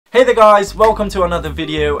there guys, welcome to another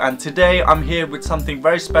video, and today I'm here with something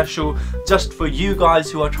very special just for you guys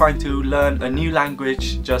who are trying to learn a new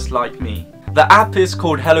language just like me. The app is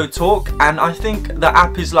called HelloTalk, and I think the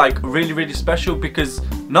app is like really special because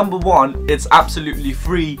number one, it's absolutely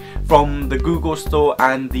free from the Google Store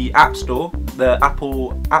and the App Store, the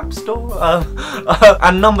Apple App Store,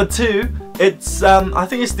 and number two, it's I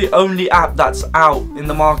think it's the only app that's out in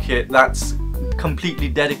the market that's completely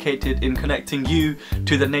dedicated in connecting you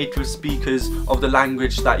to the native speakers of the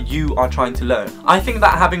language that you are trying to learn. I think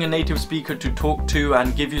that having a native speaker to talk to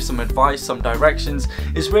and give you some advice, some directions,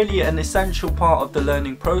 is really an essential part of the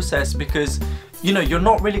learning process, because you know, you're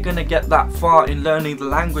not really going to get that far in learning the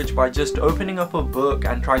language by just opening up a book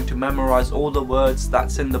and trying to memorize all the words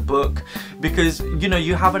that's in the book, because you know,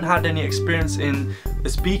 you haven't had any experience in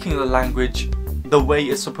speaking the language the way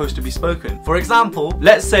it's supposed to be spoken. For example,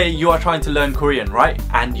 let's say you are trying to learn Korean, right?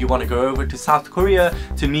 And you want to go over to South Korea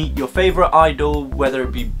to meet your favorite idol, whether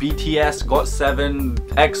it be BTS, GOT7,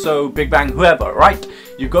 EXO, Big Bang, whoever, right?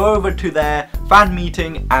 You go over to their fan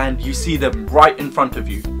meeting and you see them right in front of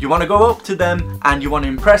you. You want to go up to them and you want to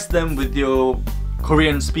impress them with your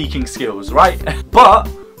Korean speaking skills, right? But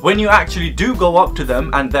when you actually do go up to them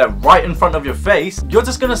and they're right in front of your face, you're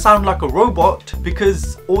just gonna sound like a robot,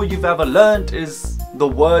 because all you've ever learned is the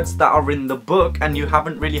words that are in the book and you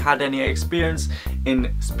haven't really had any experience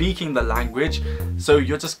in speaking the language, so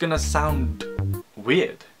you're just gonna sound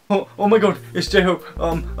weird. Oh my god, it's J-Hope.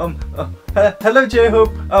 Hello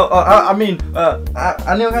J-Hope. I mean,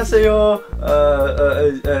 안녕하세요.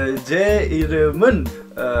 제 이름은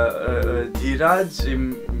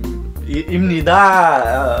디라즈입니다.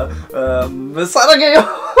 사랑해요.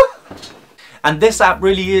 And this app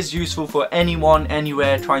really is useful for anyone,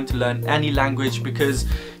 anywhere, trying to learn any language, because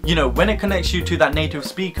you know, when it connects you to that native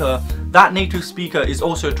speaker is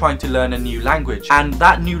also trying to learn a new language, and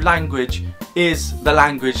that new language is the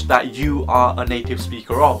language that you are a native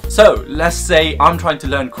speaker of. So let's say I'm trying to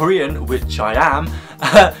learn Korean, which I am.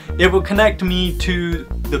 It will connect me to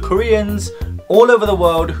the Koreans all over the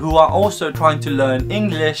world who are also trying to learn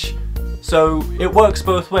English, so it works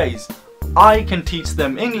both ways. I can teach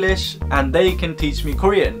them English and they can teach me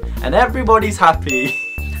Korean, and everybody's happy.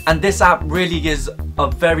 And this app really is a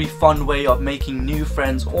very fun way of making new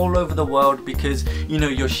friends all over the world, because you know,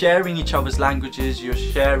 you're sharing each other's languages, you're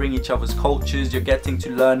sharing each other's cultures, you're getting to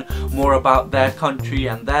learn more about their country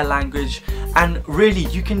and their language, and really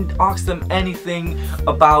you can ask them anything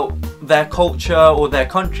about their culture or their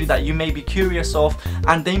country that you may be curious of,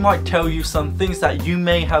 and they might tell you some things that you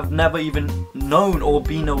may have never even known or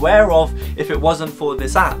been aware of if it wasn't for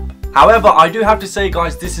this app. However, I do have to say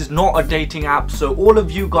guys, this is not a dating app, so all of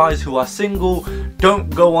you guys who are single, don't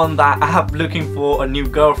go on that app looking for a new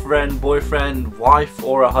girlfriend, boyfriend, wife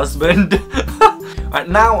or a husband. Right,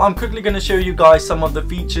 now I'm quickly going to show you guys some of the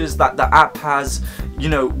features that the app has, you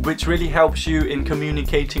know, which really helps you in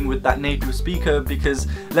communicating with that native speaker, because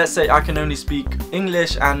let's say I can only speak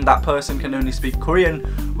English and that person can only speak Korean.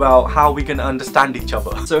 Well, how are we going to understand each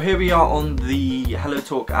other? So here we are on the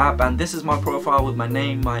HelloTalk app, and this is my profile with my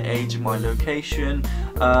name, my age, my location.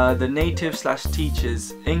 The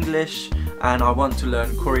native/teaches English, and I want to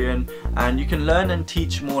learn Korean. And you can learn and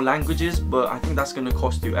teach more languages, but I think that's going to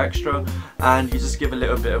cost you extra, and you just give a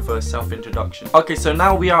little bit of a self-introduction. Okay, so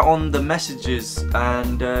now we are on the messages,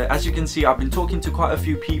 and as you can see, I've been talking to quite a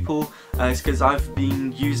few people. It's because I've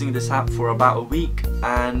been using this app for about a week,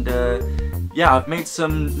 and yeah, I've made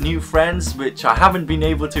some new friends which I haven't been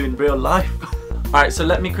able to in real life. Alright, so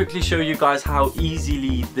let me quickly show you guys how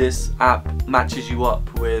easily this app matches you up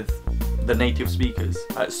with the native speakers.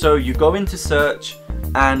 So you go into search,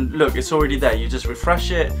 and look, it's already there. You just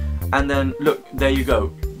refresh it, and then look, there you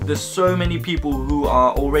go. There's so many people who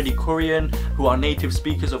are already Korean, who are native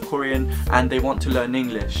speakers of Korean, and they want to learn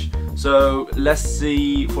English. So let's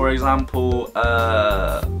see, for example,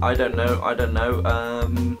 I don't know.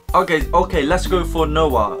 Okay, let's go for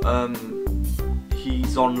Noah.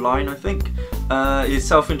 He's online, I think. His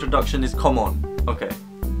self-introduction is "come on." Okay,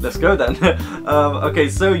 let's go then. Okay,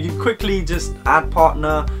 so you quickly just add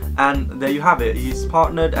partner, and there you have it. He's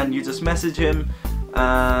partnered, and you just message him.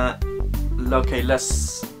 Okay,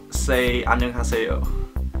 let's say 안녕하세요.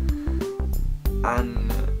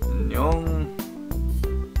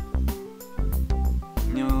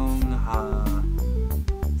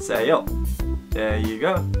 안녕하세요. There you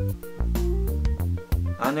go.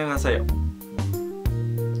 안녕하세요.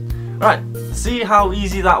 Right, see how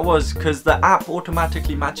easy that was, because the app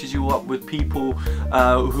automatically matches you up with people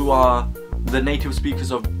who are the native speakers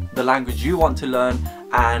of the language you want to learn,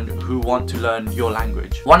 and who want to learn your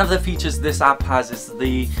language. One of the features this app has is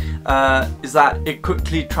that it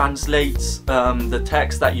quickly translates the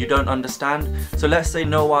text that you don't understand. So let's say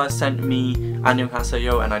Noah sent me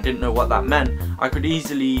안녕하세요 and I didn't know what that meant. I could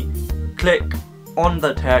easily click on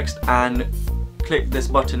the text and click this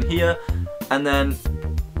button here, and then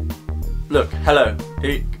look, hello.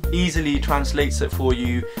 It easily translates it for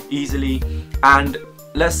you easily. And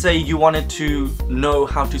let's say you wanted to know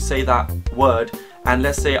how to say that word, and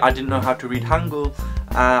let's say I didn't know how to read Hangul,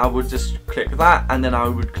 I would just click that, and then I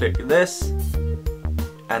would click this,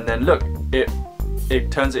 and then look,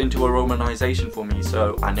 it turns it into a romanization for me.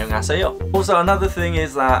 So 안녕하세요. Also, another thing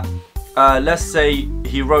is that let's say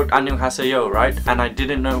he wrote 안녕하세요, right, and I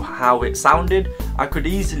didn't know how it sounded. I could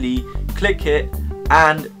easily click it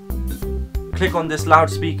and click on this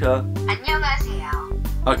loudspeaker. 안녕하세요.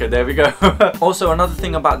 Okay, there we go. Also, another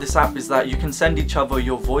thing about this app is that you can send each other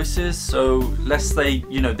your voices. So let's say,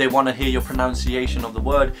 you know, they want to hear your pronunciation of the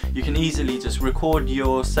word. You can easily just record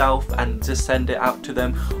yourself and just send it out to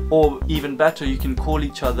them. Or even better, you can call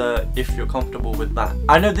each other if you're comfortable with that.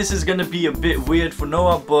 I know this is going to be a bit weird for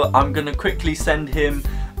Noah, but I'm going to quickly send him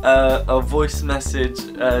a voice message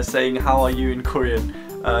saying how are you in Korean.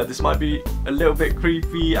 This might be a little bit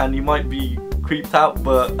creepy and he might be creeped out,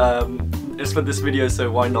 but it's for this video, so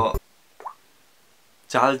why not?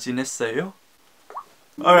 잘 지냈어요?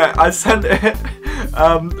 Alright, I sent it.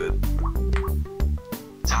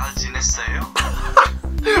 잘 지냈어요?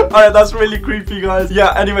 Alright, that's really creepy, guys.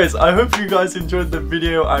 Yeah, anyways, I hope you guys enjoyed the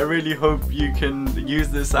video. I really hope you can use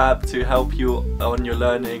this app to help you on your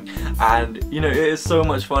learning. And you know, it is so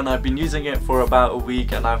much fun. I've been using it for about a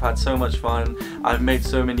week and I've had so much fun. I've made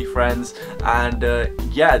so many friends, and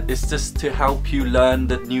yeah, it's just to help you learn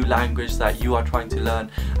the new language that you are trying to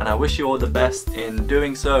learn. And I wish you all the best in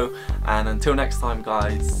doing so. And until next time,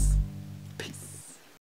 guys.